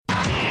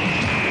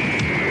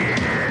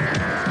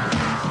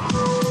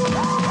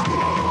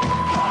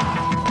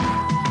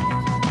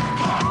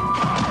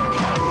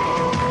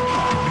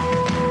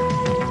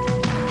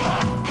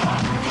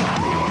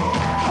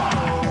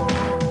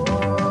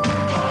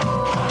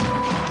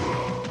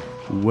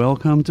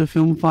Welcome to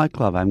Film Fight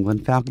Club. I'm Glenn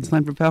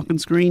Falkenstein from Falcon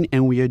Screen,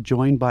 and we are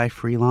joined by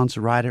freelance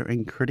writer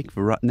and critic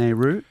Varatne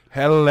Root.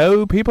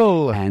 Hello,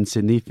 people. And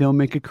Sydney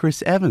filmmaker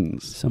Chris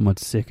Evans. Somewhat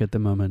sick at the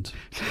moment.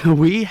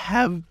 We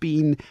have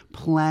been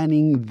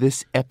planning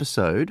this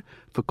episode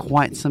for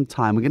quite some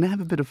time. We're going to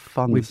have a bit of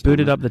fun. We've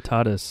booted up the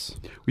TARDIS.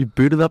 We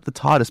booted up the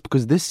TARDIS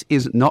because this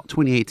is not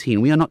 2018.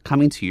 We are not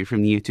coming to you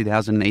from the year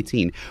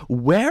 2018.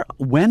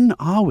 When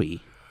are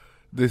we?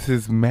 This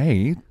is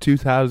May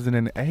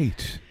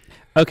 2008.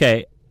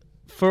 Okay,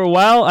 for a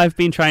while I've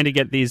been trying to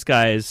get these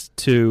guys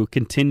to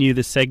continue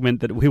the segment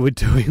that we were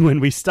doing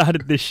when we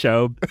started this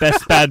show,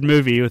 Best Bad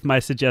Movie, with my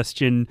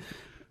suggestion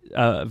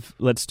of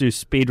let's do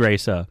Speed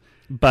Racer.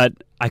 But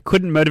I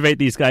couldn't motivate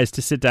these guys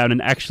to sit down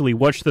and actually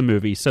watch the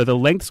movie. So the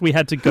lengths we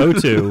had to go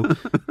to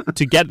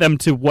get them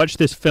to watch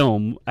this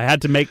film, I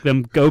had to make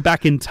them go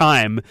back in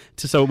time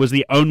so it was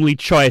the only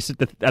choice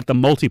at the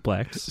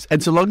multiplex.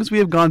 And so long as we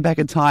have gone back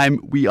in time,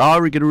 we are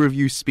going to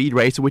review Speed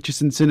Racer, which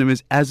is in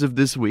cinemas as of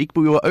this week.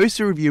 But we were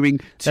also reviewing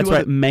That's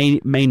right, May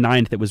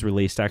 9th it was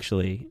released,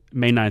 actually.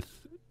 May 9th.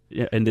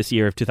 In this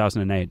year of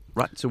 2008.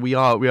 Right, so we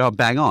are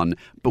bang on.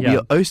 But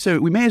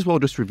we may as well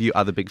just review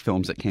other big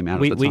films that came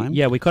out at the time.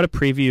 Yeah, we got a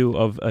preview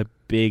of a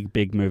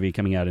big movie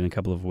coming out in a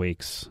couple of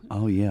weeks.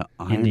 Oh, yeah.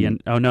 Iron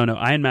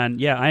Man.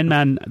 Yeah, Iron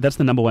Man, that's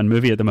the number one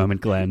movie at the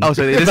moment, Glenn. Oh,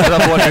 so it is the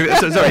number one movie.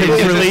 So, sorry,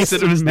 it's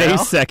released May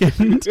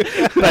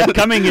 2nd. But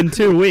coming in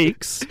 2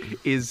 weeks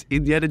is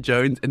Indiana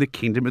Jones and the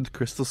Kingdom of the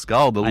Crystal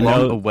Skull, the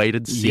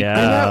long-awaited sequel.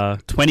 Yeah,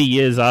 20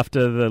 years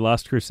after The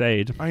Last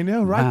Crusade. I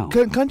know, right?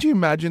 Wow. Can't you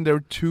imagine there are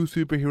two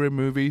superhero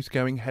movies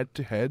going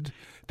head-to-head?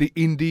 The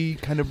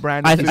indie kind of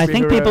brand I superhero.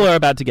 think people are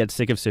about to get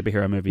sick of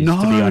superhero movies,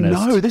 to be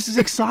honest. No, this is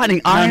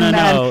exciting. Iron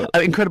Man,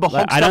 Incredible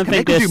Hulk I don't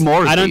think do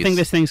more of I don't these. think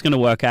this thing's going to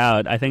work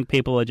out. I think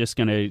people are just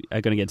going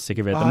to get sick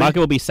of it. The market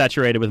will be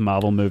saturated with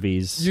Marvel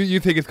movies. You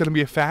think it's going to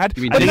be a fad?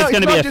 I think it's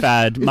going to be a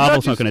fad.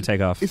 Marvel's not going to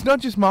take off. It's not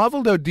just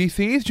Marvel, though.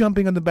 DC is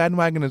jumping on the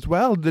bandwagon as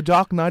well. The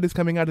Dark Knight is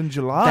coming out in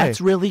July. That's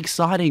really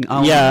exciting.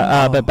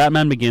 But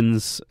Batman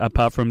Begins,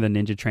 apart from the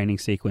ninja training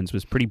sequence,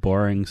 was pretty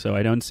boring, so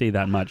I don't see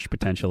that much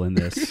potential in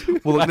this.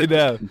 Well, I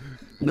know.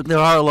 Look, there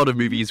are a lot of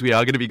movies we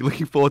are going to be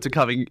looking forward to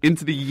coming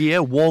into the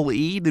year.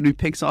 Wall-E, the new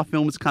Pixar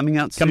film, is coming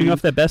out soon. Coming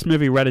off their best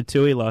movie,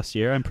 Ratatouille, last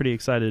year. I'm pretty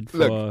excited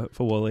for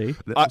Wall-E.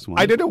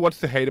 I don't know what's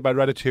the hate about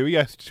Ratatouille.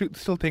 I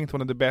still think it's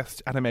one of the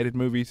best animated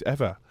movies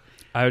ever.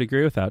 I would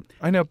agree with that.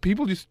 I know,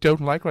 people just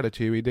don't like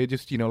Ratatouille. They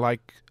just,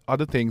 like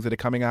other things that are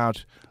coming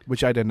out,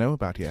 which I don't know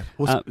about yet.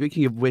 Well,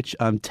 speaking of which,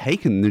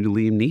 Taken, the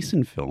Liam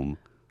Neeson film.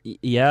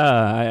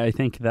 Yeah, I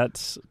think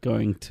that's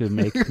going to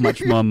make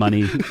much more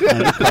money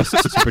than it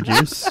costs to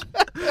produce.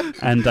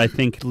 And I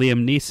think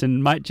Liam Neeson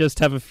might just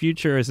have a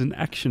future as an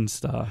action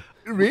star.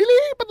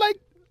 Really? But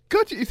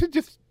God, is it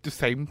just the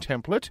same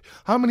template?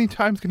 How many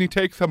times can you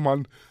take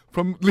someone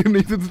from Liam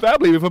Neeson's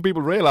family before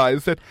people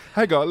realize that,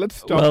 hang on, let's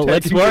stop Well,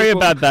 let's worry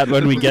about that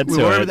when we get to it.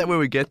 We'll worry about that when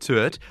we get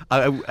to it.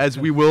 As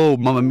we will,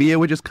 Mamma Mia,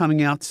 we're just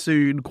coming out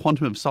soon,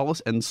 Quantum of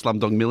Solace and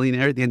Slumdog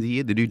Millionaire at the end of the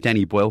year, the new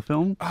Danny Boyle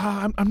film.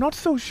 I'm not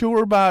so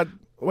sure about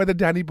whether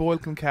Danny Boyle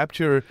can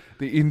capture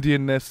the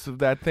Indianness of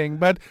that thing,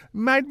 but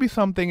might be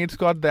something. It's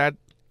got that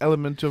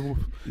element of,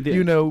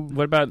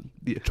 what about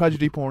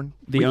tragedy porn?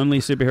 The only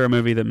superhero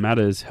movie that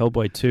matters,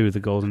 Hellboy 2, The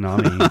Golden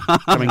Army,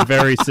 coming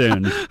very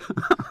soon.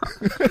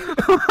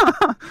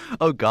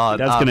 Oh,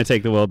 God. That's going to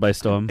take the world by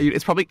storm.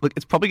 It's probably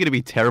going to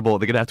be terrible.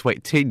 They're going to have to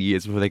wait 10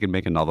 years before they can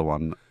make another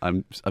one.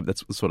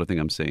 That's the sort of thing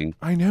I'm seeing.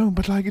 I know,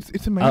 but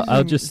it's amazing.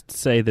 I'll just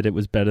say that it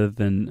was better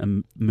than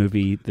a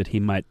movie that he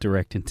might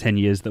direct in 10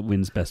 years that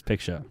wins Best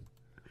Picture.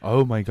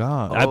 Oh, my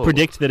God. I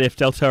predict that if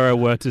Del Toro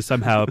were to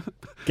somehow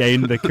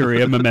gain the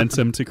career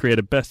momentum to create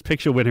a Best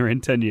Picture winner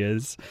in 10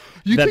 years,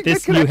 that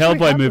this new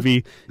Hellboy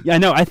movie... Yeah, I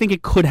know. I think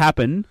it could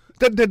happen.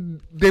 That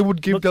they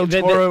would give Del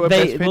Toro a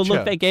Best Picture. Well,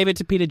 look, they gave it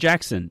to Peter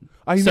Jackson.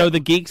 I know. So the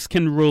geeks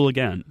can rule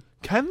again.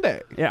 Can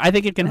they? Yeah, I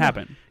think it can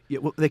happen. Yeah,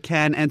 well, they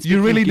can. And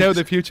you really know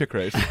the future,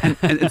 Chris.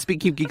 and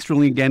speaking of geeks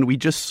ruling again, we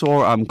just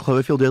saw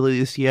Cloverfield earlier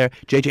this year.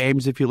 J.J.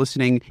 Abrams, if you're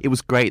listening, it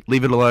was great.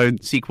 Leave it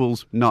alone.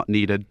 Sequels, not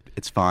needed.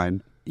 It's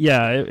fine.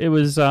 Yeah, it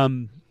was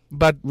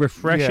but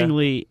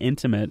refreshingly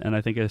intimate, and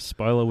I think a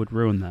spoiler would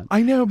ruin that.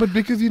 I know, but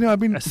because, I've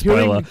been a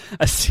spoiler,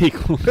 a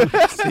sequel.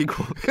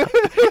 Sequel.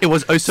 It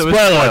was also spoiler,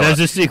 a spoiler. There's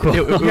a sequel.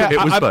 It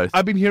was both.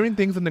 I've been hearing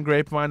things on the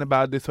grapevine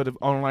about this sort of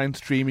online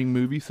streaming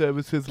movie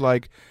services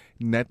like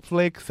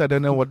Netflix. I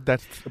don't know what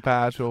that's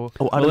about.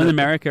 In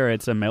America,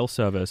 it's a mail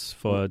service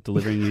for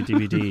delivering you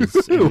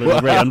DVDs in little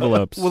red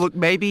envelopes. Well, look,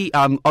 maybe,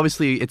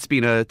 obviously, it's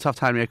been a tough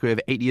time in America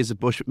over 8 years of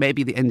Bush, but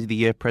maybe at the end of the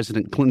year,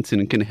 President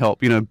Clinton can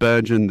help,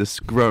 burgeon this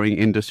growing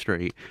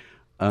industry.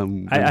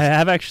 I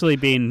have actually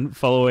been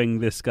following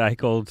this guy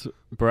called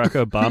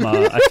Barack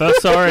Obama. I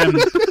first saw him...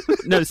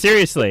 No,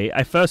 seriously.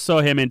 I first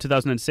saw him in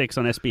 2006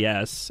 on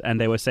SBS, and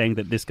they were saying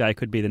that this guy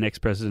could be the next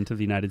president of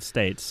the United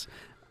States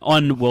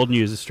on World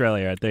News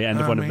Australia at the end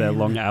of one of their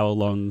long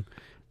hour-long...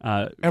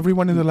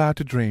 Everyone is allowed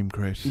to dream,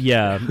 Chris.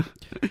 Yeah,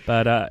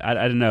 but I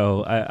don't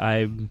know.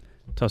 I'm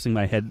tossing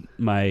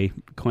my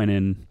coin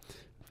in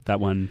that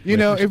one. You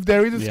know, if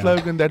there is a Yeah.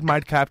 slogan that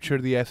might capture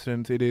the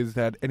essence, it is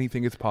that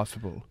anything is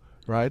possible,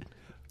 right?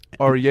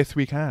 Or yes,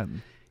 we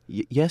can.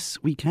 Yes,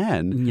 we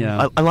can.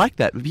 Yeah. I like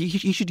that.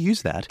 You should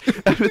use that.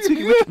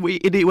 we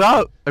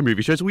are a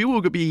movie show, so we will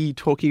be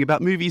talking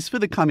about movies for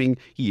the coming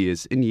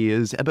years and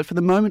years. But for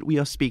the moment, we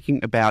are speaking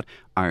about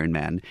Iron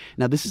Man.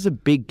 Now, this is a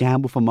big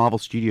gamble for Marvel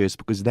Studios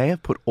because they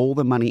have put all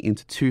the money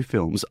into two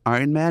films,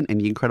 Iron Man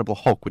and The Incredible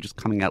Hulk, which is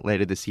coming out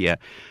later this year.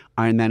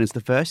 Iron Man is the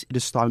first. It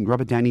is starring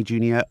Robert Downey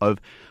Jr. of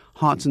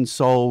Hearts and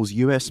Souls,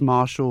 U.S.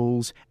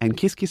 Marshals, and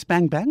Kiss Kiss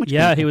Bang Bang. Which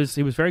he was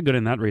very good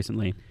in that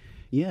recently.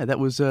 Yeah, that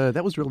was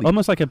really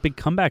Almost like a big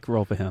comeback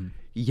role for him.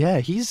 Yeah,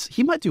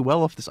 he might do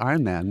well off this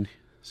Iron Man.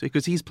 So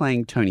because he's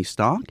playing Tony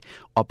Stark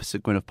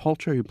opposite Gwyneth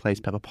Paltrow, who plays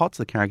Pepper Potts,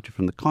 the character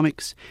from the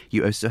comics.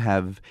 You also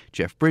have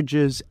Jeff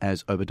Bridges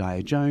as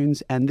Obadiah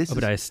Jones, and this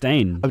Obadiah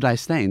Stane. Obadiah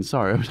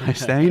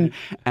Stane.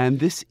 And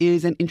this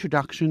is an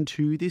introduction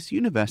to this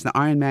universe. Now,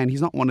 Iron Man,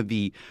 he's not one of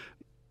the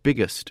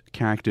biggest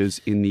characters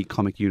in the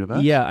comic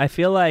universe. Yeah, I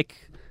feel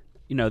like,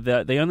 you know,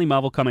 the only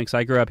Marvel comics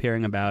I grew up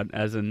hearing about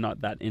as a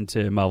not that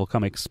into Marvel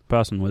comics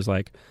person was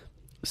like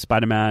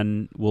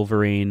Spider-Man,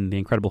 Wolverine, The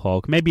Incredible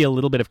Hulk, maybe a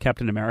little bit of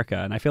Captain America.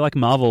 And I feel like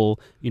Marvel,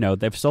 you know,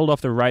 they've sold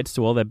off the rights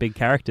to all their big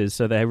characters,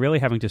 so they're really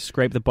having to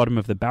scrape the bottom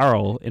of the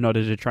barrel in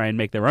order to try and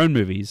make their own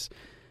movies.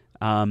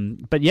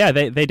 But yeah,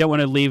 they don't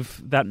want to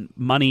leave that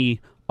money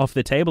off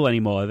the table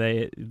anymore.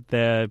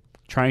 They're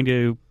trying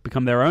to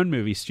become their own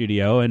movie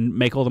studio and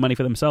make all the money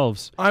for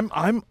themselves. I'm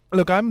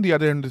the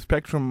other end of the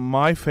spectrum.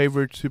 My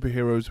favorite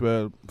superheroes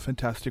were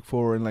Fantastic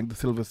Four and like the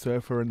Silver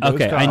Surfer and those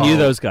Okay, guys. I knew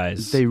those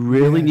guys. They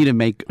really Yeah. need to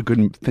make a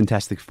good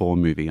Fantastic Four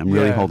movie. I'm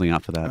really Yeah. holding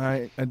out for that.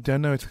 I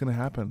don't know it's going to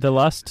happen. The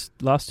last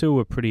two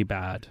were pretty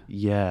bad.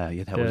 Yeah,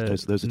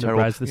 those are The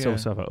terrible. Rise of the Silver Yeah.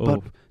 Surfer. But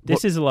Oh,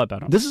 this is a lot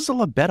better. This is a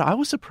lot better. I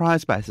was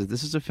surprised by this.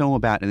 This is a film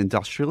about an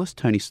industrialist,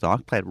 Tony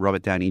Stark, played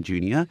Robert Downey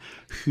Jr.,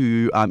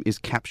 who is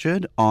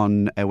captured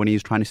on when he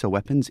is trying to sell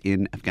weapons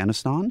in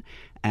Afghanistan,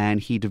 and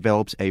he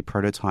develops a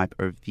prototype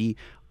of the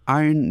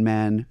Iron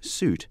Man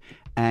suit,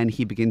 and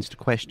he begins to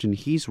question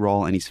his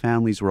role and his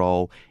family's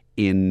role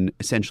in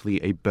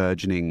essentially a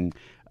burgeoning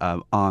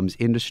arms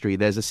industry.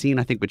 There's a scene,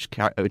 I think, which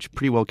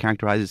pretty well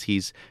characterizes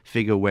his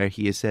figure, where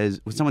when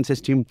someone says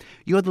to him,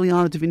 "You're the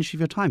Leonardo da Vinci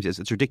of your time," he says,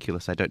 "It's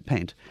ridiculous, I don't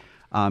paint."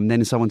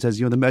 Then someone says,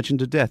 "You're the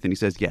Merchant of Death," and he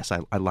says, "Yes,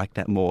 I like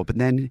that more." But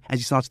then as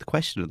he starts to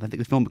question it, I think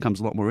the film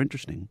becomes a lot more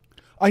interesting.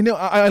 I know.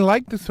 I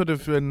like this sort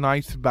of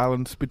nice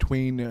balance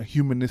between a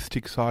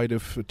humanistic side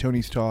of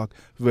Tony Stark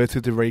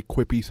versus a very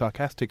quippy,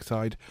 sarcastic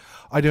side.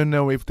 I don't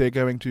know if they're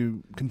going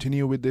to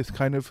continue with this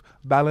kind of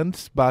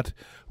balance, but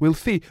we'll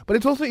see. But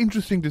it's also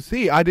interesting to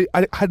see. I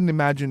hadn't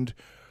imagined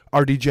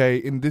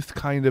RDJ in this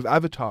kind of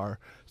avatar,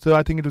 so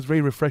I think it was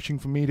very refreshing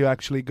for me to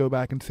actually go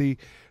back and see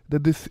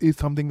that this is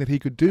something that he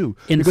could do.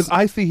 Because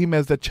I see him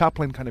as the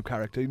Chaplin kind of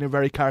character,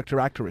 very character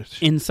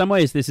actorish. In some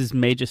ways, this is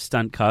major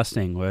stunt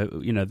casting, where,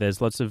 you know, there's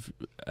lots of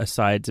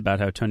asides about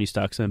how Tony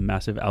Stark's a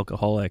massive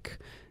alcoholic,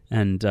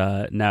 and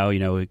now, you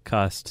know, we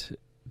cast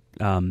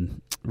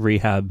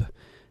Rehab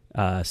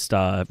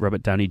star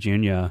Robert Downey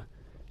Jr.,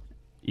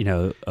 you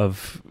know,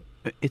 of...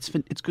 It's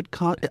good.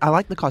 I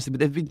like the casting, but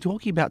they've been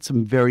talking about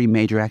some very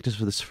major actors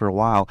for this for a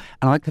while,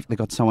 and I like that they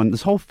got someone.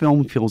 This whole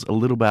film feels a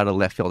little bit out of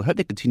left field. I hope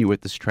they continue with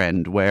this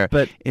trend where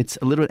it's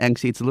a little bit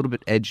angsty, it's a little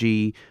bit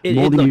edgy,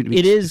 more than you'd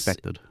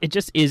expected. It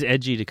just is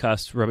edgy to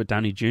cast Robert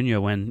Downey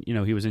Jr. when, you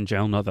know, he was in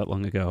jail not that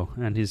long ago,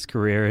 and his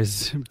career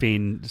has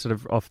been sort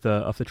of off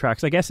the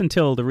tracks. I guess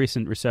until the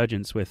recent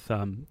resurgence with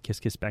Kiss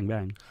Kiss Bang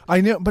Bang.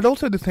 I know, but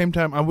also at the same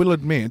time, I will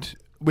admit,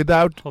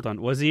 without... Hold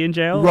on, was he in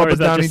jail, Robert or is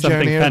that Downey just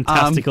something Jr.?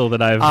 fantastical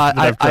that I've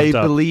I dreamt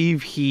up?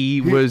 believe he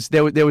was.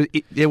 There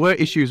were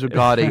issues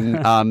regarding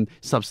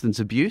substance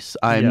abuse.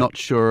 I'm not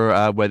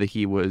sure whether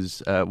he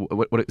was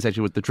what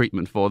exactly was the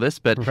treatment for this,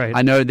 but Right.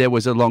 I know there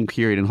was a long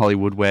period in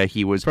Hollywood where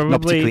he was not Probably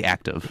particularly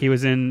active. He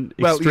was in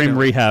Well, extreme you know.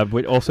 rehab,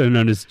 also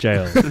known as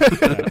jail.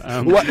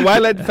 Why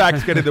let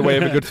facts get in the way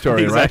of a good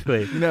story,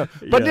 Exactly. right? You know,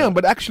 but Yeah. no,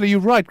 but actually, you're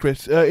right,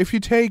 Chris. If you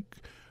take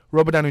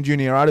Robert Downey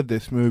Jr. out of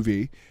this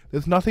movie,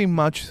 there's nothing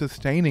much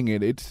sustaining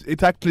it.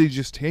 It's actually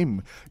just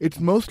him. It's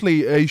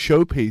mostly a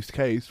showpiece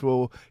case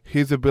for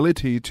his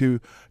ability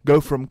to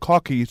go from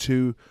cocky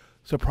to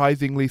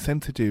surprisingly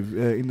sensitive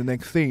in the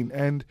next scene,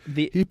 and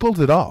he pulls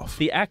it off.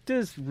 The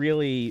actors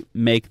really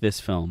make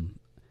this film.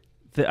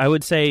 I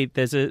would say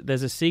there's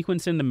a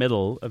sequence in the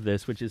middle of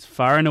this which is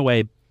far and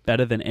away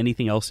better than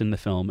anything else in the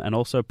film, and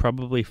also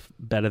probably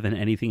better than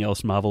anything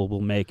else Marvel will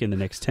make in the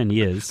next 10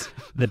 years.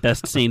 The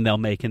best scene they'll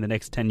make in the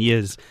next 10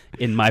 years,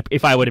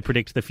 if I were to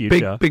predict the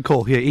future. Big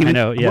call here. Even, I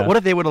know, yeah. What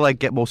if they were to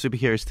get more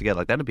superheroes together?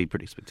 Like that'd be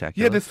pretty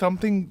spectacular. Yeah, there's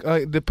something.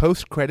 The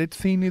post-credit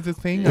scene is a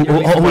thing.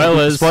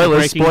 Spoilers.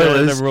 Spoilers.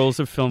 The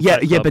rules of film. Yeah,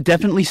 Fight yeah, Club. but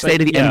definitely stay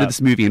to the end yeah. of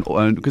this movie,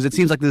 because it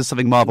seems like this is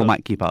something Marvel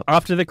might keep up.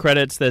 After the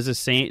credits, there's a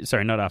scene.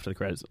 Sorry, not after the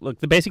credits. Look,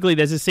 basically,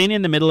 there's a scene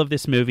in the middle of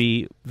this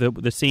movie.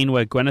 The scene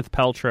where Gwyneth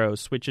Paltrow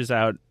switches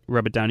out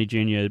Robert Downey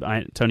Jr.,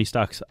 Tony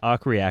Stark's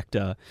arc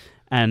reactor,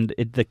 and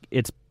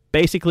it's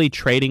basically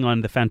trading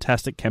on the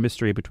fantastic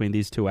chemistry between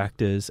these two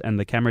actors, and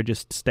the camera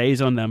just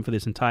stays on them for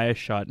this entire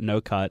shot, no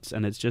cuts,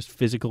 and it's just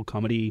physical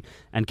comedy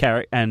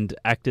and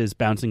actors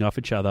bouncing off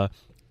each other,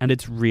 and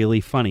it's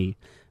really funny.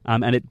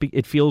 And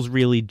it feels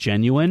really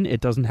genuine.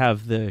 It doesn't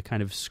have the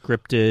kind of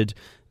scripted,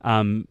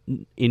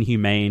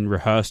 inhumane,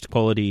 rehearsed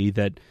quality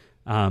that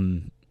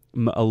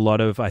a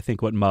lot of, I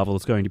think, what Marvel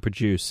is going to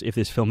produce, if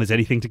this film is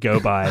anything to go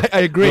by, I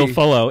agree. will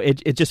follow.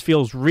 It just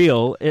feels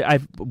real.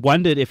 I've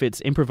wondered if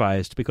it's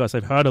improvised, because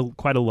I've heard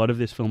quite a lot of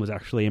this film was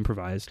actually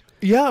improvised.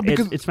 Yeah,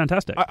 because it's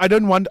fantastic. I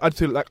don't want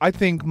to, like, I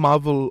think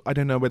Marvel, I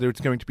don't know whether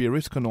it's going to be a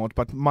risk or not,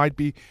 but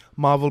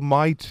Marvel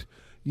might,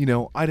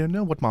 I don't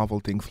know what Marvel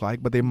thinks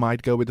like, but they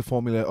might go with the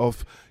formula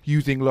of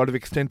using a lot of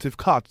extensive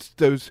cuts,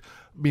 those,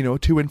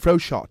 to and fro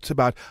shots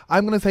about,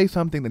 I'm going to say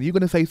something, then you're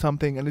going to say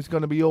something, and it's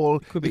going to be all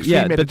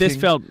extreme but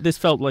editing. this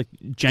felt like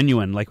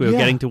genuine, like we were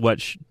getting to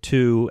watch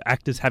two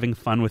actors having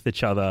fun with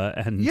each other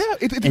and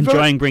it's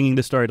enjoying bringing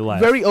the story to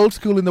life. Very old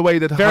school in the way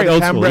that Very how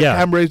old the school,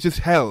 camera is just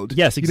held.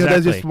 Yes,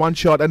 exactly. There's just one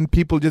shot, and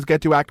people just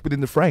get to act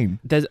within the frame.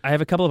 I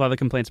have a couple of other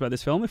complaints about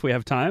this film, if we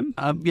have time.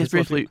 Yes,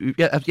 briefly.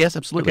 Yes,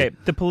 absolutely. Okay,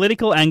 the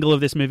political angle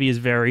of this movie is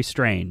very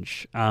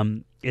strange.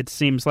 It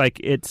seems like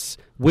it's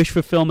wish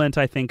fulfillment,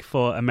 I think,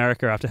 for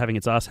America after having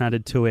its ass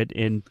handed to it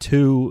in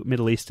 2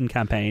 Middle Eastern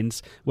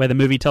campaigns, where the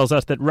movie tells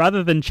us that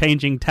rather than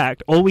changing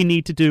tact, all we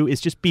need to do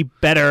is just be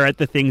better at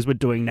the things we're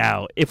doing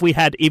now. If we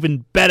had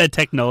even better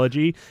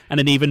technology and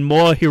an even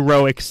more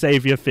heroic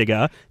savior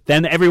figure,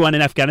 then everyone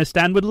in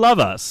Afghanistan would love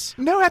us.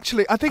 No,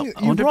 actually, I think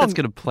I you're wonder wrong. if that's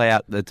going to play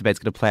out. The debate's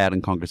going to play out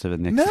in Congress over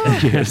the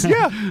next years.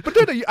 Yeah, but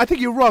no, I think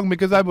you're wrong,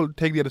 because I will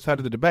take the other side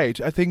of the debate.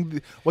 I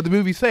think what the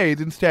movie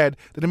says instead,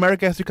 that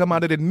America has to come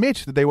out and admit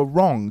that they were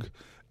wrong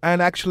and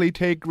actually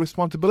take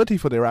responsibility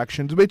for their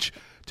actions, which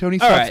Tony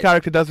Stark's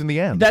character does in the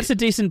end. That's a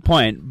decent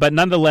point, but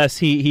nonetheless,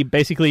 he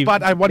basically.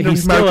 But I wonder he's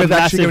if still a America's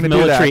actually massive going to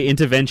do that. military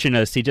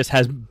interventionist. He just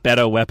has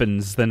better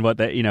weapons than what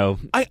they,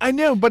 I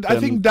know, but I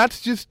think that's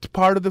just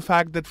part of the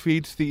fact that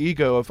feeds the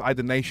ego of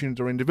either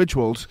nations or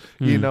individuals.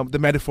 The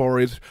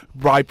metaphor is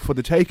ripe for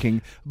the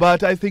taking.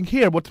 But I think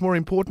here, what's more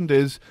important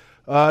is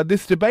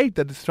this debate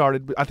that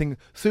started. I think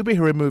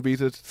superhero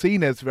movies are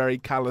seen as very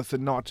callous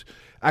and not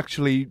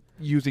actually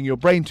using your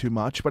brain too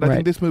much, but I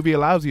think this movie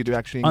allows you to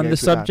actually engage on the with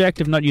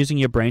subject of not using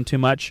your brain too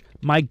much.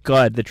 My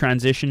God, the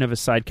transition of a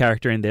side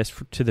character in this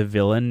to the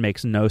villain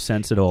makes no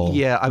sense at all.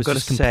 Yeah, I've got to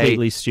say,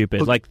 completely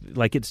stupid. Like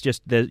it's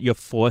just that you're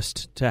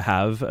forced to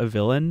have a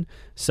villain,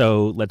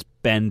 so let's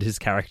bend his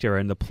character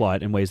and the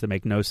plot in ways that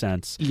make no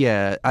sense.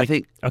 Yeah, I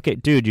think. Okay,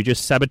 dude, you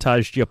just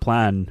sabotaged your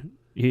plan.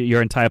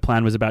 Your entire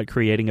plan was about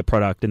creating a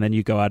product, and then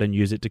you go out and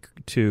use it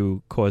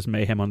to cause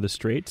mayhem on the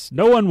streets.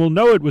 No one will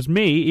know it was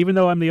me, even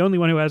though I'm the only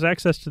one who has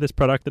access to this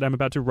product that I'm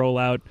about to roll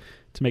out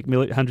to make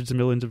hundreds of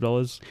millions of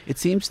dollars. It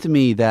seems to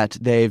me that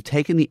they've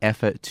taken the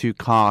effort to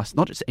cast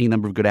not just any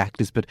number of good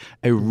actors, but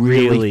a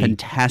really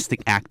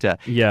fantastic actor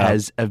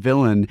as a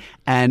villain.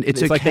 And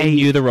it's okay. Like they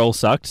knew the role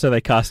sucked, so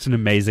they cast an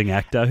amazing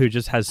actor who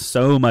just has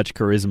so much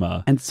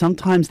charisma. And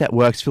sometimes that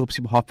works. Philip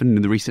Seymour Hoffman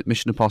in the recent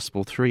Mission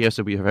Impossible 3,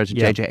 so we heard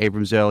J.J.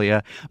 Abrams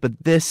earlier. But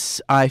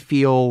this, I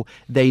feel,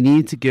 they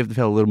need to give the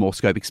film a little more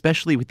scope,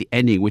 especially with the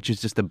ending, which is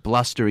just a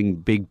blustering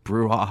big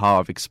brouhaha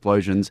of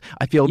explosions.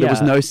 I feel there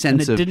was no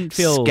sense of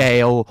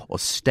scale or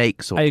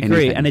stakes or anything. I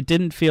agree, and it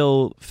didn't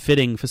feel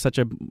fitting for such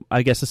a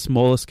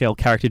smaller scale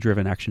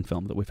character-driven action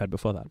film that we've had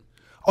before that.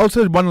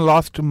 Also, one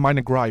last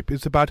minor gripe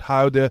is about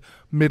how the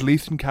Middle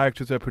Eastern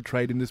characters are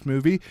portrayed in this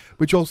movie,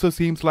 which also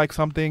seems like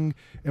something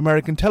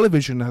American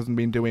television hasn't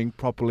been doing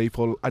properly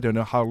for I don't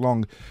know how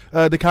long.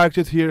 The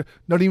characters here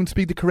not even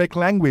speak the correct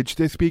language.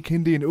 They speak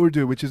Hindi and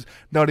Urdu, which is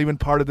not even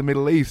part of the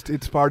Middle East.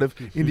 It's part of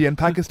India and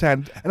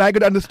Pakistan. And I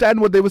could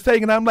understand what they were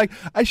saying, and I'm like,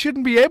 I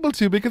shouldn't be able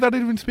to, because I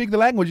don't even speak the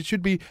language. It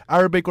should be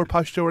Arabic or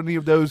Pashto or any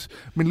of those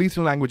Middle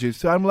Eastern languages.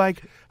 So I'm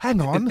like,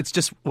 hang on. It's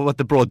just what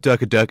the broad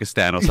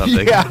Durkistan or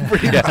something. Yeah,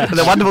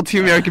 the wonderful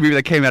Team American movie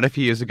that came out a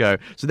few years ago.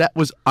 So that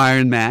was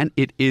Iron Man.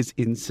 It is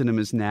in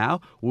cinemas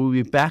now. We'll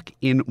be back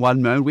in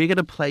one moment. We're going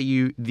to play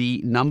you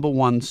the number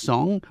one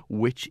song,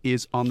 which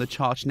is on the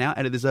charts now.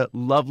 And it is a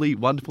lovely,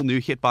 wonderful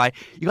new hit by,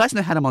 you guys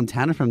know Hannah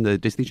Montana from the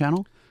Disney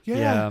Channel?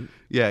 Yeah.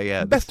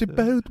 Best of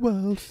both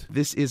worlds.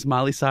 This is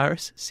Miley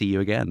Cyrus. See you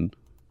again.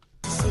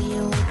 See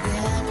you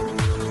again.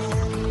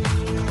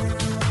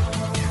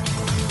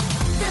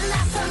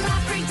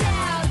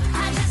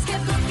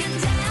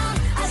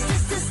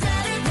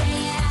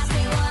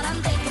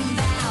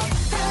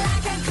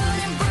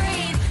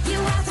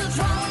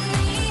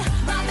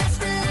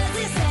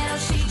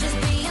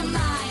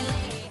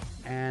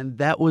 And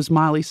that was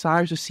Miley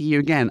Cyrus. We'll see you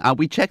again.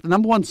 We checked. The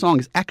number one song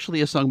is actually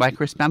a song by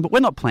Chris Brown, but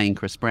we're not playing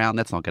Chris Brown.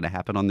 That's not going to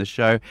happen on this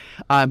show.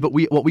 But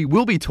what we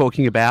will be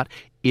talking about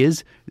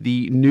is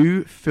the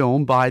new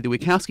film by the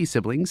Wachowski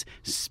siblings,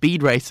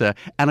 Speed Racer.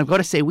 And I've got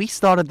to say, we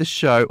started the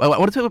show. I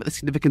want to talk about the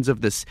significance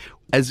of this.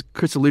 As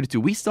Chris alluded to,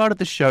 we started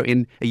the show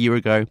a year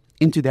ago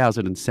in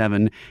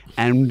 2007,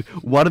 and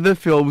one of the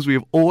films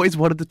we've always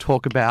wanted to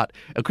talk about,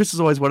 Chris has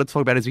always wanted to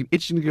talk about, has been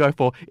itching to go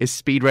for, is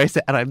Speed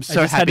Racer, and I'm so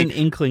I just happy had an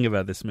inkling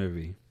about this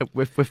movie.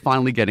 we're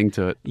finally getting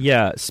to it.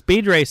 Yeah,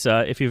 Speed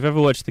Racer, if you've ever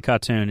watched the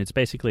cartoon, it's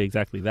basically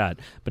exactly that.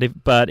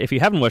 But if you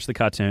haven't watched the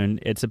cartoon,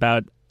 it's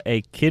about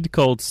a kid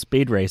called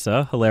Speed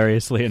Racer,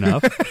 hilariously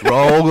enough.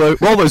 Roll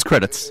those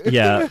credits.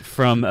 Yeah,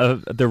 from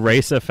the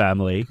Racer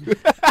family,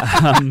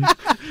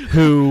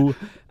 who,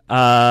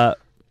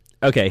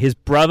 his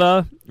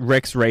brother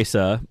Rex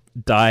Racer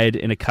died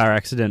in a car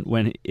accident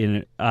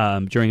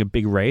during a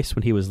big race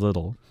when he was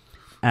little,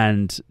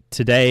 and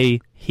today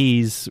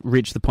he's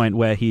reached the point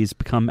where he's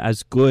become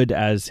as good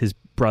as his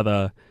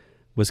brother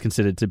was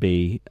considered to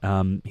be.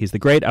 He's the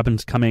great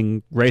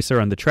up-and-coming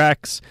racer on the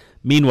tracks.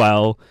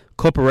 Meanwhile,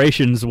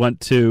 corporations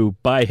want to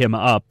buy him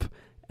up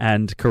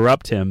and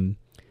corrupt him,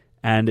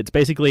 and it's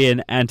basically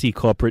an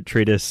anti-corporate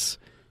treatise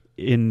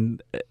in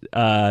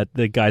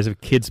the guise of a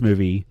kids'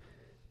 movie.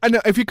 And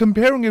if you're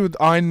comparing it with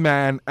Iron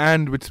Man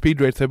and with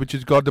Speed Racer, which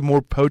has got the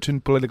more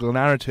potent political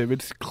narrative,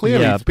 it's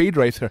clearly Speed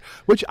Racer,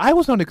 which I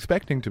was not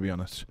expecting, to be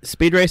honest.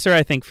 Speed Racer,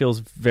 I think, feels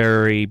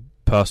very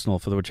personal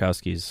for the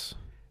Wachowskis.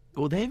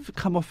 Well, they've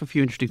come off a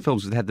few interesting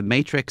films. They had The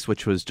Matrix,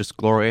 which was just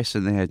glorious,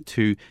 and they had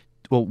two.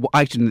 Well,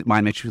 actually,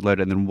 my Matrix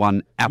Reloaded, and then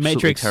one absolutely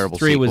Matrix terrible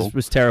 3 sequel.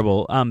 was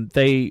terrible.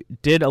 They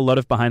did a lot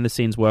of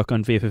behind-the-scenes work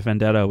on V for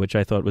Vendetta, which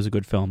I thought was a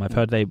good film. I've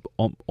heard they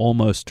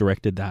almost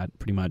directed that,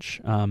 pretty much.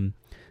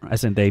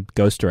 As in, they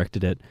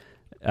ghost-directed it.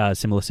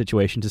 Similar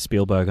situation to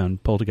Spielberg on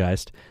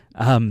Poltergeist.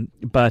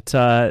 But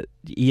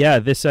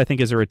this, I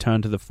think, is a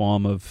return to the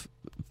form of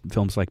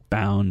films like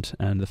Bound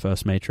and the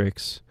first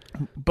Matrix.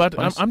 But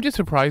I'm just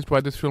surprised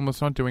why this film is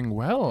not doing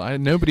well.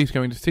 Nobody's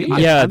going to see it.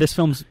 Yeah, this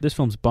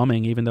film's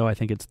bombing, even though I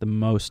think it's the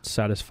most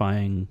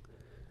satisfying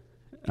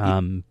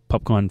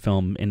popcorn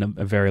film in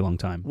a very long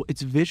time. Well,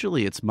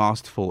 it's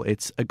masterful.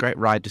 It's a great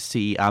ride to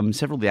see.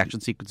 Several of the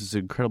action sequences are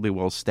incredibly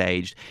well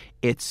staged.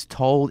 It's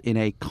told in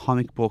a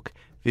comic book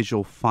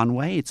visual fun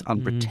way. It's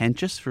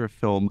unpretentious for a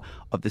film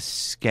of this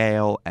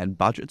scale and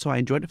budget, so I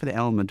enjoyed it for the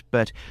element.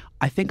 But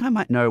I think I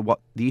might know what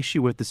the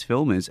issue with this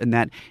film is, and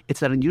that it's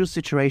that unusual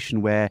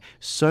situation where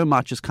so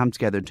much has come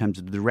together in terms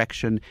of the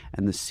direction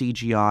and the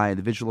CGI,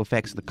 the visual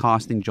effects, the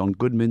casting. John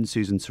Goodman,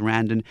 Susan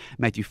Sarandon,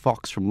 Matthew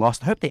Fox from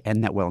Lost. I hope they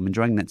end that well. I'm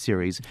enjoying that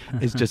series.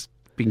 It's just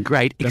been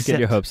great. Don't get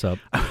your hopes up.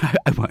 I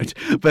won't.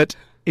 But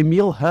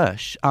Emil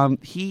Hirsch,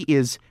 he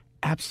is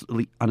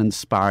absolutely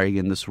uninspiring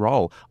in this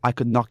role. I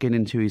could not get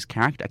into his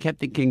character. I kept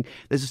thinking,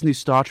 there's this new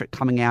Star Trek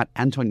coming out,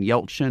 Anton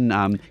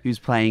Yelchin, who's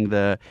playing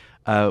the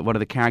one of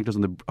the characters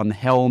on the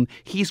helm.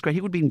 He's great.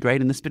 He would have been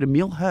great in this. But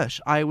Emil Hirsch,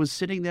 I was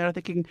sitting there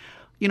thinking,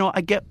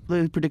 I get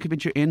the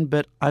predicament you're in,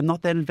 but I'm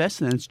not that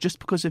invested. And it's just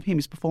because of him.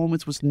 His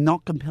performance was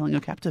not compelling or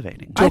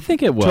captivating. I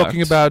think it worked.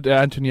 Talking about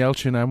Anton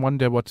Yelchin, I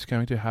wonder what's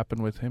going to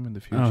happen with him in the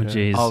future. Oh,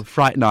 jeez. Oh,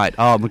 Fright Night.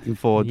 Oh, I'm looking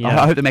forward.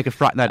 Yeah. I hope they make a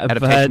Fright Night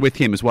adaptation with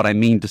him, is what I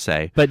mean to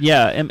say. But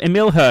yeah,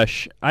 Emil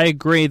Hirsch, I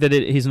agree that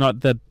he's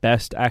not the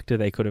best actor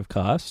they could have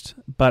cast,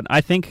 but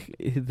I think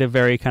the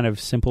very kind of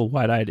simple,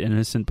 wide-eyed,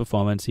 innocent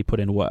performance he put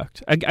in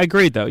worked. I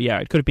agreed, though. Yeah,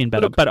 it could have been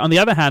better. But on the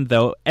other hand,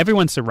 though,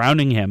 everyone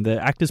surrounding him,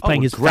 the actors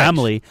playing his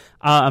family,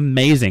 are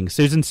amazing.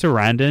 Susan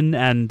Sarandon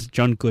and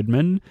John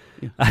Goodman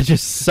are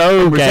just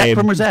so game.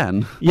 From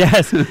Roseanne.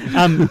 Yes.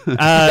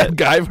 That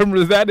guy from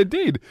Roseanne,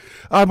 indeed.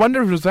 I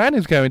wonder if Roseanne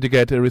is going to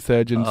get a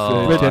resurgence.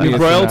 With 10 years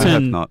from now.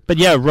 Royalton, but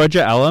yeah,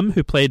 Roger Allam,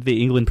 who played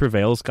the England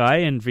Prevails guy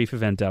in V for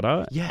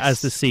Vendetta,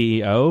 as the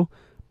CEO.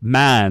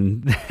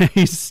 Man,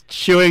 he's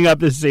chewing up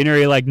the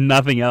scenery like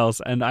nothing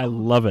else, and I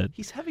love it.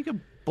 He's having a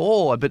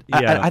ball, but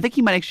I think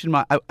he might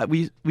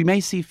actually. We may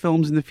see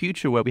films in the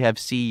future where we have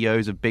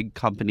CEOs of big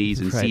companies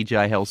and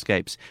CGI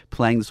hellscapes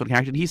playing this sort of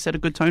character, and he set a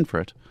good tone for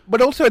it.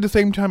 But also at the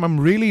same time, I'm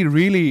really,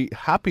 really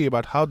happy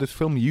about how this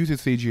film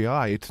uses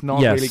CGI. It's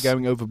not really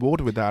going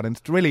overboard with that, and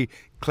it's really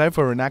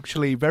clever and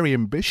actually very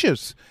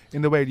ambitious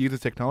in the way it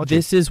uses technology.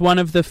 This is one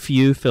of the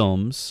few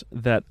films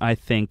that I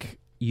think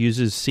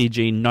uses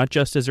CG not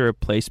just as a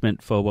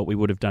replacement for what we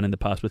would have done in the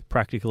past with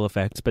practical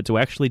effects, but to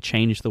actually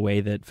change the way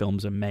that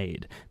films are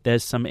made.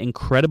 There's some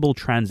incredible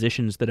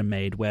transitions that are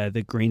made where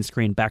the green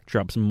screen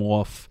backdrops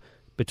morph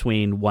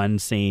between one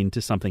scene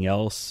to something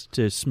else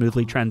to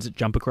smoothly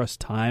jump across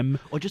time,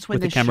 or just when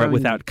with the camera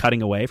without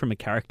cutting away from a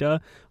character.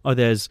 Or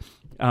there's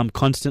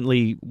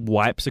constantly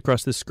wipes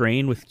across the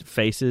screen with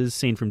faces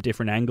seen from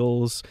different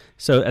angles,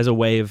 so as a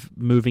way of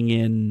moving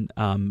in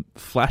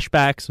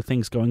flashbacks or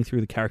things going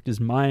through the characters'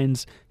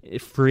 minds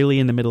freely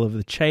in the middle of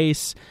the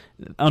chase.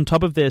 On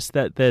top of this,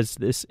 that there's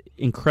this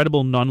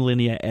incredible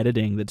non-linear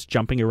editing that's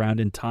jumping around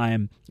in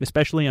time,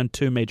 especially on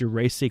two major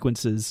race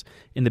sequences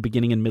in the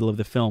beginning and middle of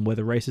the film, where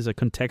the races are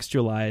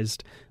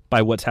contextualized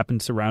by what's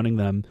happened surrounding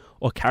them,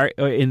 or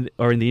in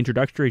the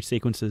introductory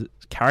sequences,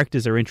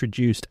 characters are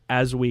introduced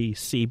as we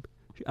see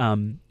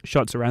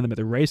shots around them at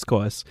the race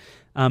course.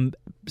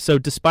 So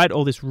despite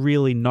all this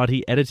really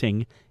naughty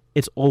editing,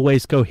 it's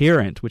always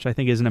coherent, which I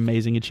think is an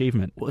amazing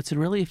achievement. Well, it's a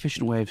really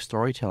efficient way of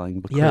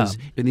storytelling because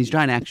in these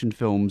giant action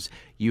films,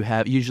 you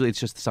have usually it's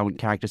just some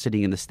character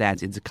sitting in the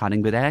stands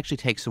intercutting, but that actually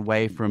takes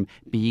away from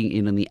being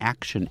in on the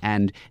action.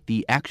 And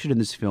the action in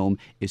this film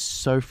is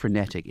so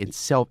frenetic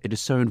itself; it is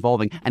so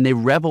involving, and they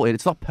revel in.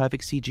 It's not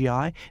perfect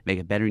CGI; make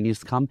it better in years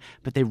to come.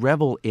 But they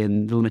revel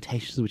in the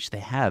limitations which they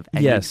have,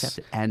 and you accept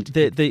it. And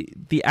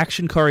the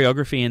action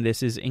choreography in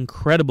this is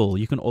incredible.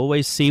 You can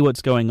always see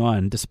what's going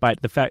on,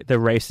 despite the fact the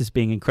race is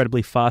being incredibly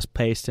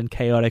fast-paced and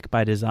chaotic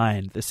by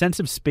design. The sense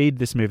of speed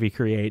this movie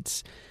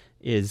creates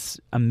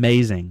is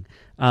amazing.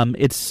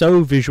 It's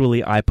so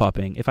visually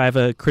eye-popping. If I have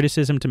a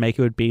criticism to make,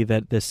 it would be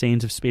that the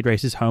scenes of Speed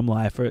Racer's home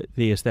life, or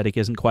the aesthetic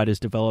isn't quite as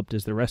developed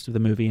as the rest of the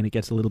movie, and it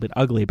gets a little bit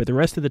ugly. But the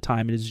rest of the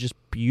time, it is just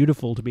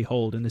beautiful to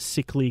behold in a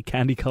sickly,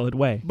 candy-colored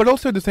way. But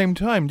also at the same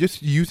time,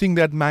 just using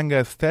that manga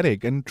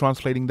aesthetic and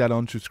translating that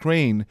onto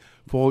screen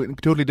for a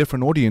totally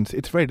different audience,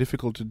 it's very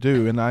difficult to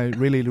do. And I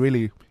really,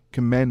 really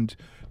commend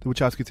the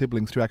Wachowski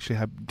siblings to actually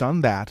have done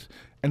that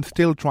and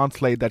still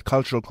translate that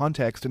cultural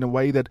context in a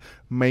way that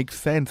makes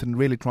sense and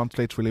really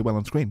translates really well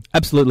on screen.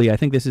 Absolutely. I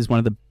think this is one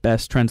of the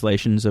best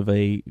translations of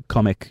a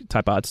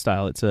comic-type art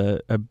style. It's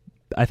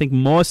I think,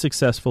 more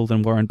successful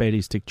than Warren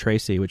Beatty's Dick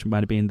Tracy, which might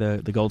have been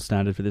the gold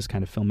standard for this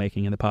kind of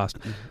filmmaking in the past.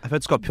 I've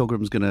heard Scott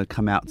Pilgrim's going to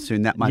come out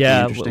soon. That might be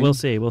interesting.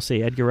 Yeah, we'll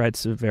see. Edgar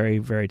Wright's a very,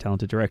 very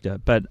talented director.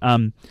 But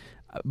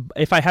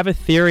if I have a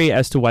theory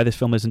as to why this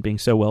film isn't being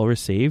so well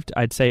received,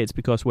 I'd say it's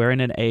because we're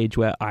in an age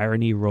where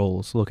irony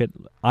rules. Look at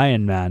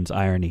Iron Man's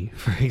irony,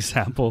 for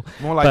example.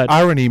 More like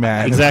Irony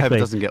Man. Exactly. I hope it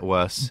doesn't get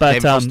worse. But,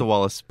 David Foster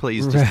Wallace,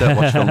 please just don't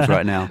watch films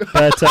right now.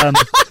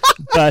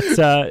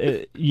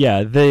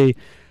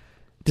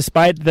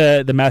 Despite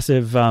the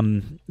massive,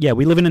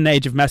 we live in an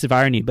age of massive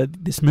irony,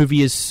 but this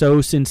movie is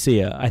so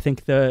sincere. I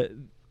think the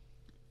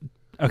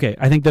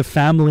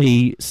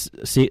family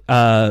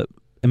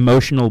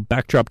emotional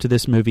backdrop to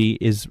this movie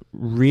is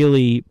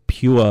really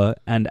pure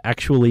and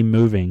actually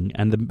moving,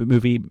 and the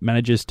movie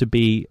manages to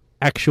be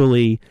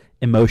actually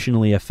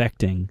emotionally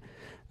affecting.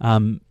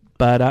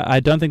 But I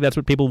don't think that's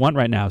what people want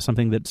right now,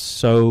 something that's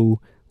so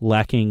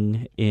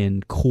lacking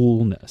in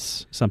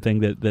coolness, something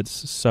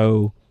that's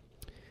so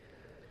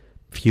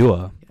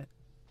pure.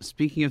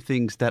 Speaking of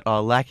things that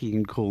are lacking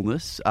in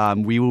coolness,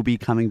 we will be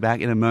coming back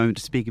in a moment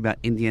to speak about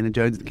Indiana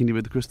Jones and the Kingdom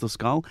of the Crystal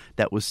Skull.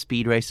 That was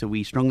Speed Racer.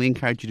 We strongly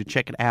encourage you to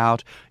check it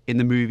out in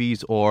the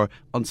movies or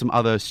on some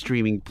other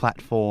streaming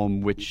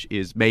platform, which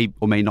may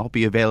or may not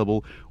be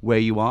available where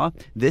you are.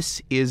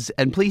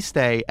 And please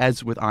stay,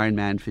 as with Iron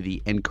Man, for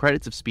the end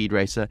credits of Speed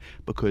Racer,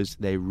 because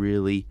they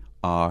really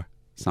are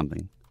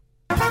something.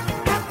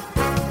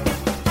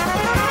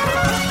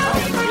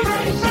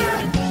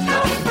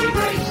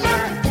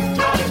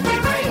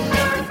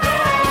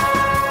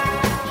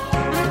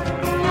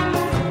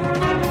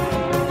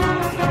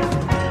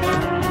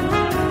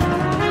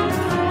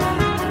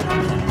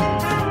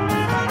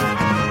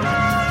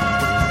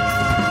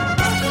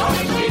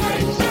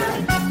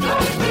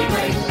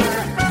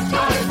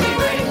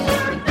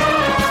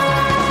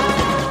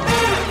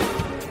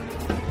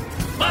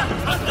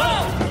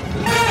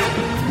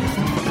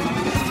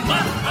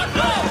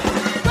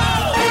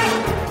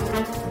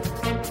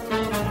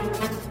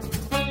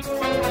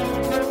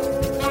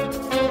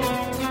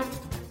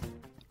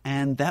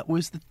 That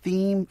was the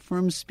theme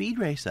from Speed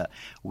Racer.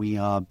 We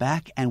are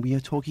back and we are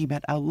talking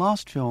about our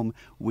last film,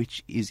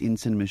 which is in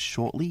cinemas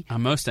shortly. Our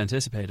most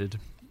anticipated.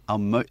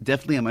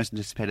 Definitely our most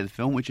anticipated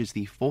film, which is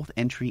the fourth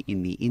entry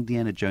in the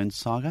Indiana Jones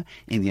saga,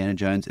 Indiana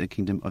Jones and the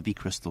Kingdom of the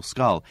Crystal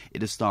Skull.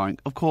 It is starring,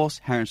 of course,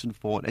 Harrison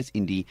Ford as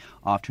Indy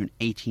after an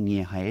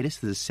 18-year hiatus.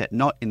 This is set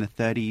not in the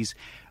 30s,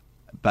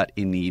 but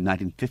in the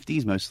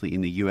 1950s, mostly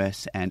in the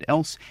US and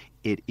else.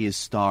 It is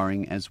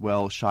starring as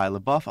well Shia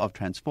LaBeouf of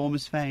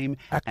Transformers fame.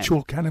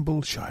 Actual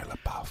cannibal Shia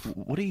LaBeouf.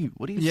 What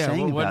are you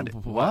saying about it?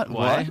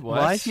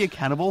 Why is he a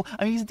cannibal?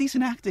 I mean, he's a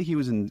decent actor. He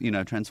was in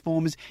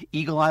Transformers.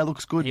 Eagle Eye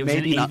looks good. He was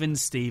in Even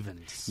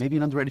Stevens. Maybe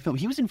an underrated film.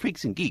 He was in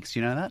Freaks and Geeks.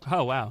 You know that?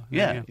 Oh wow.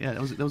 Yeah. That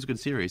was a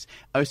good series.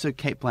 Also,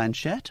 Cate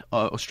Blanchett,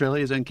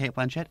 Australia's own Cate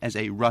Blanchett, as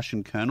a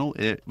Russian colonel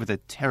with a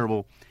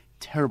terrible,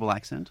 terrible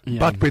accent,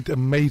 but with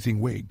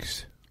amazing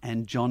wigs.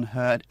 And John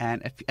Hurt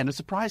and a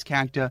surprise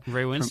character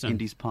Ray Winston from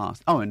Indy's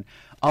past.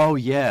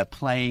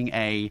 Playing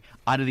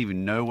I don't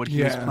even know what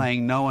he was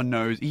playing. No one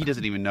knows. He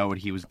doesn't even know what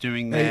he was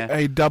doing there.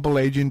 A double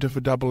agent of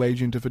a double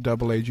agent of a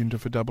double agent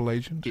of a double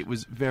agent. It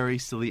was very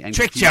silly and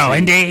tricked you,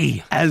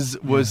 Indy. As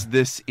was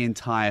this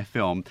entire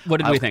film. What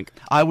did we think?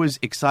 I was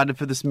excited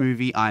for this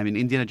movie. I'm an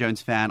Indiana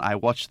Jones fan. I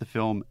watched the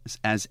film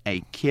as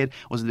a kid.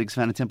 Wasn't a big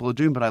fan of Temple of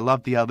Doom, but I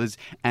loved the others.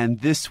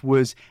 And this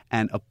was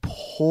an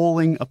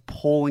appalling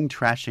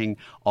trashing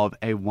of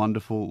a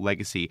wonderful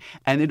legacy.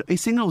 And it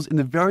signals in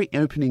the very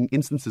opening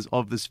instances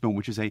of this film,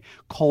 which is a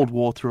Cold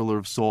War thriller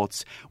of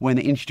sorts, when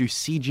they introduce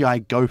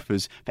CGI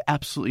gophers for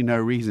absolutely no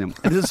reason.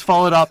 And this is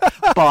followed up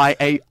by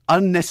a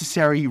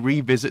unnecessary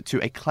revisit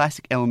to a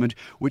classic element,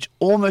 which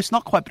almost,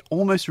 not quite, but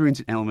almost ruins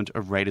an element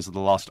of Raiders of the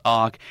Lost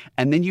Ark.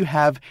 And then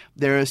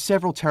there are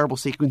several terrible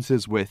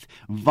sequences with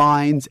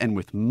vines and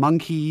with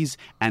monkeys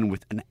and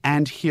with an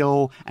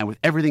anthill and with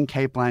everything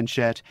Cate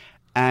Blanchett.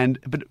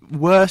 But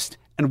worst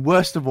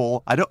of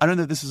all, I don't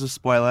know if this is a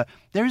spoiler,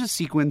 there is a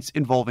sequence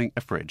involving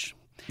a fridge.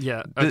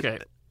 Yeah, okay.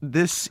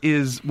 This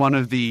is one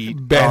of the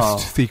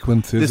best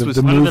sequences of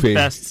the one movie. of the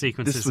best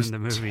sequences This was in the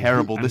movie.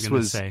 terrible. I'm This gonna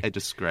was say. a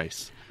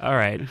disgrace. All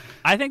right.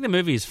 I think the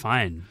movie is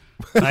fine.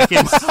 Like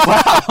it's,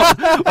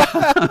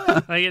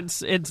 like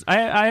it's.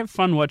 I have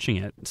fun watching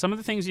it. Some of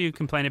the things you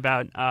complain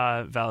about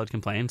are valid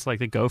complaints, like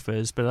the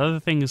gophers, but other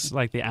things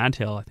like the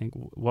anthill. I think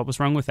what was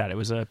wrong with that? It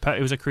was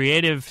a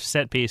creative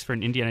set piece for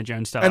an Indiana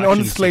Jones style. And action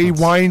honestly, sequence.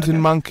 wines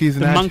and monkeys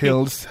and The monkey-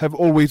 anthills have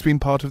always been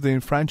part of the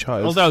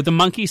franchise. Although the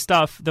monkey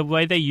stuff, the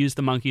way they used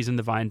the monkeys and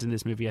the vines in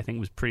this movie, I think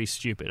was pretty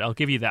stupid. I'll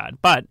give you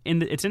that. But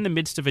it's in the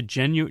midst of a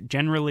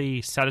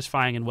generally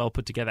satisfying and well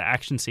put together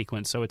action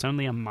sequence, so it's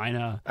only a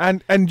minor.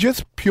 And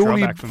just purely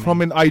Drawback for me.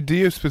 from an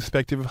ideas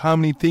perspective of how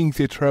many things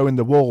they throw in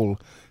the wall,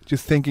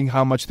 just thinking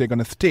how much they're going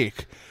to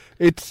stick.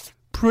 It's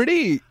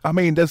pretty... I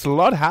mean, there's a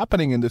lot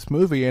happening in this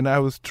movie, and I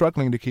was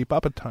struggling to keep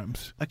up at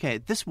times. Okay,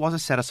 this was a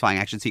satisfying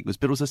action sequence,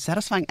 but it was a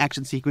satisfying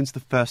action sequence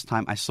the first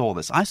time I saw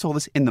this. I saw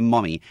this in The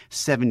Mummy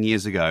 7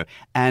 years ago,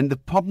 and the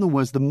problem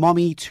was The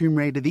Mummy, Tomb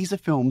Raider, these are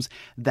films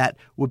that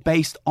were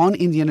based on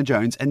Indiana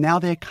Jones, and now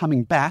they're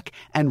coming back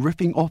and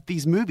ripping off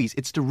these movies.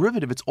 It's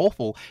derivative, it's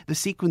awful. The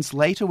sequence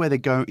later where they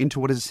go into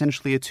what is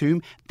essentially a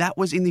tomb, that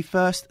was in the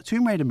first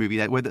Tomb Raider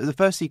movie, where the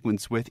first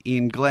sequence with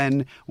Ian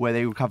Glenn, where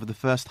they recover the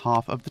first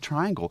half of the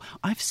triangle.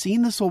 I've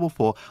seen this all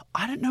before.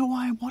 I don't know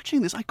why I'm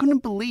watching this. I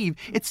couldn't believe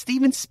it's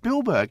Steven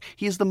Spielberg.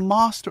 He is the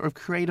master of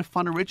creative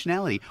fun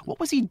originality.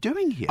 What was he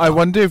doing here? I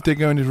wonder if they're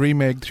going to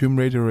remake Tomb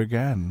Raider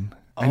again.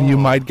 And you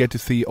might get to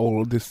see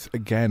all this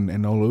again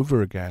and all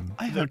over again.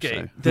 I hope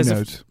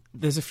so.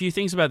 There's a few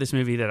things about this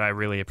movie that I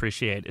really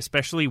appreciate,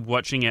 especially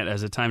watching it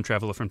as a time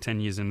traveler from 10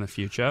 years in the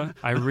future.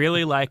 I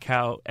really like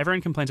how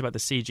everyone complains about the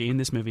CG in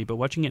this movie, but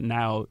watching it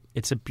now,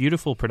 it's a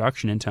beautiful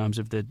production in terms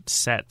of the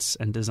sets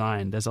and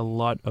design. There's a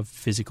lot of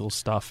physical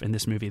stuff in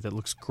this movie that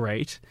looks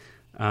great,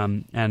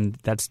 and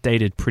that's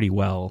dated pretty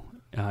well,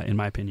 in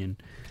my opinion.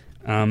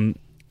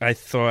 I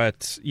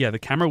thought, the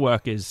camera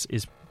work is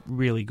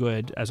really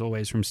good, as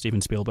always, from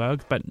Steven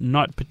Spielberg, but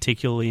not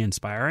particularly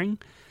inspiring.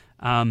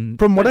 From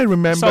what I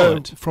remember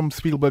solid. from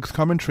Spielberg's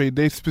commentary,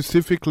 they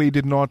specifically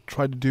did not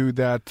try to do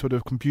that sort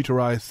of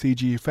computerized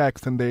CG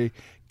effects, and they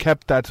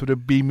kept that sort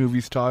of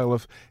B-movie style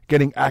of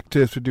getting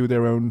actors to do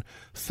their own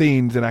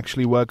scenes and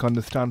actually work on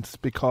the stunts,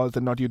 because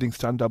they're not using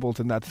stunt doubles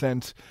in that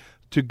sense,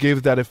 to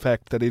give that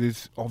effect that it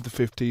is of the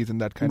 50s and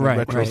that kind of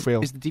retro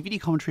feel. Is the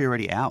DVD commentary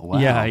already out? Wow.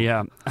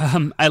 Yeah.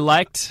 I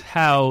liked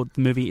how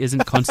the movie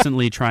isn't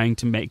constantly trying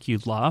to make you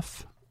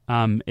laugh.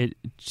 It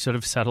sort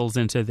of settles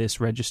into this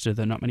register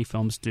that not many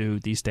films do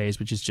these days,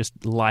 which is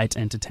just light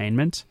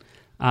entertainment.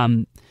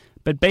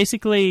 But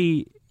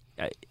basically,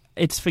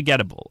 it's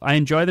forgettable. I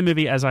enjoy the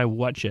movie as I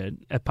watch it,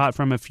 apart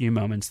from a few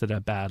moments that are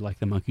bad, like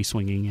the monkey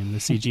swinging and the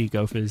CG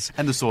gophers.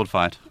 And the sword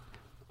fight.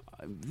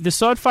 The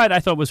sword fight I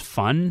thought was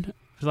fun.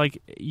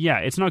 Like, yeah,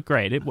 it's not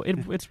great.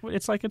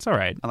 It's like it's all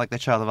right. I like that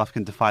Shia LaBeouf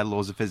can defy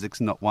laws of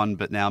physics, not one,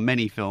 but now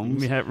many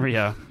films.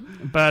 Yeah.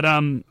 But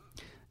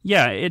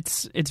yeah,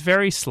 it's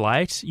very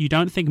slight. You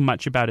don't think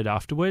much about it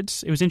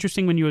afterwards. It was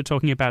interesting when you were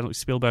talking about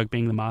Spielberg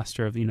being the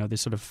master of,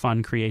 this sort of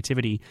fun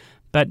creativity.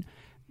 But,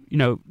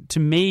 to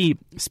me,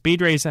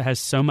 Speed Racer has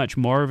so much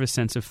more of a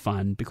sense of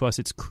fun because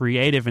it's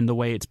creative in the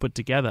way it's put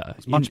together.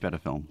 It's a much better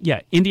film.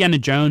 Yeah, Indiana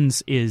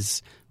Jones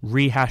is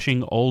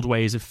rehashing old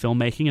ways of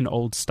filmmaking and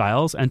old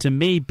styles. And to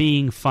me,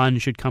 being fun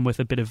should come with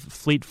a bit of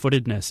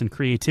fleet-footedness and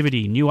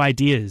creativity, new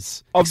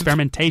ideas,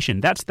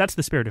 experimentation. That's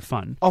the spirit of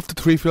fun. Of the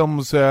three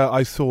films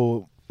I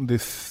saw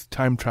this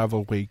time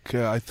travel week,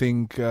 I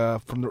think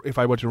if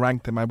I were to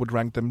rank them, I would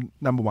rank them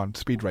number 1,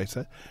 Speed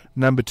Racer,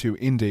 number 2,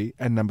 Indy,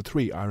 and number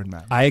 3, Iron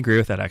Man. I agree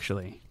with that,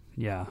 actually.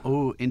 Yeah.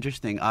 Oh,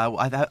 interesting. I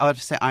would have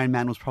to say Iron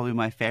Man was probably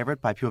my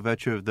favorite by pure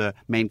virtue of the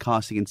main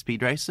casting in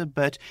Speed Racer,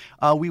 but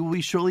we will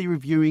be surely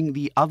reviewing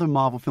the other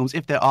Marvel films,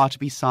 if there are to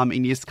be some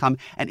in years to come,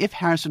 and if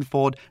Harrison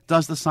Ford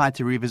does decide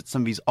to revisit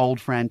some of these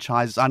old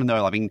franchises, I don't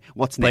know,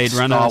 what's next? Blade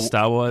Runner,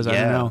 Star Wars, I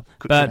don't know.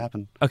 Could But,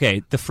 happen.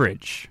 Okay, The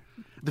Fridge.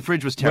 The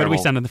Fridge was Where terrible. do we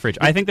stand on The Fridge?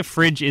 I think The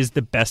Fridge is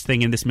the best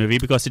thing in this movie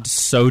because it's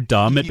so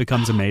dumb it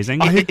becomes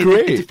amazing. I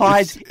agree. It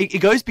defies. It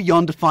goes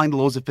beyond defying the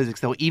laws of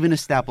physics that were even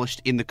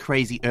established in the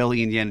crazy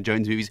early Indiana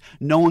Jones movies.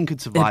 No one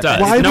could survive It does.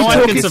 that. Why are no we one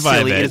talking can survive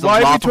silly. it. It is a Why are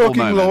we laughable talking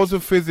moment. laws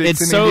of physics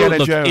It's in so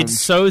Indiana Jones?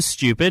 it's so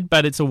stupid,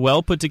 but it's a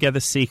well put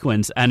together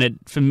sequence, and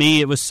for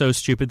me it was so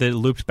stupid that it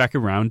looped back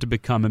around to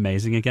become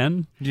amazing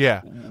again.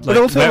 Yeah.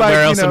 Like,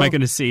 where else am I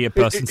going to see a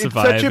person it's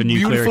survive such a a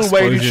nuclear beautiful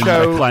way to explosion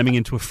show- by climbing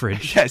into a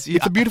fridge? Yes,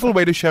 It's a beautiful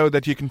way to show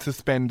that you can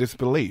suspend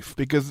disbelief,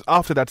 because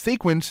after that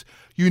sequence,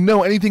 you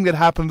know anything that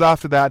happens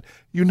after that,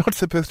 you're not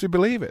supposed to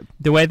believe it.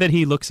 The way that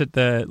he looks at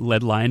the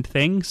lead-lined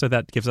thing, so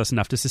that gives us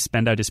enough to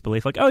suspend our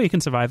disbelief. Like, oh, you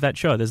can survive that?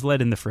 Sure, there's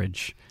lead in the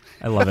fridge.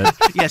 I love it.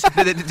 Yes,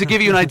 to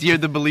give you an idea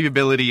of the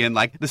believability and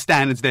like the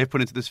standards they've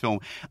put into this film.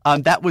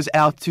 That was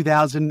our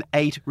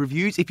 2008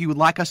 reviews. If you would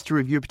like us to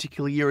review a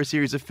particular year or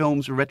series of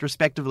films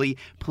retrospectively,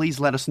 please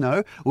let us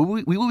know.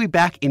 We will be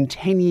back in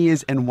 10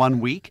 years and 1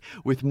 week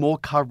with more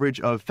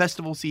coverage of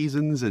festival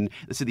seasons and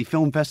the Sydney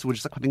Film Festival, which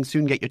is coming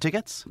soon. Get your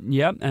tickets.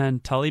 Yep,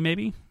 and Tully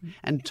maybe?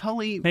 And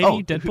Tully...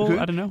 Maybe, Deadpool,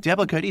 I don't know.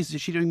 Diablo Cody, is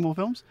she doing more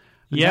films?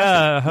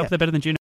 Yeah, I hope Yeah. they're better than Juno.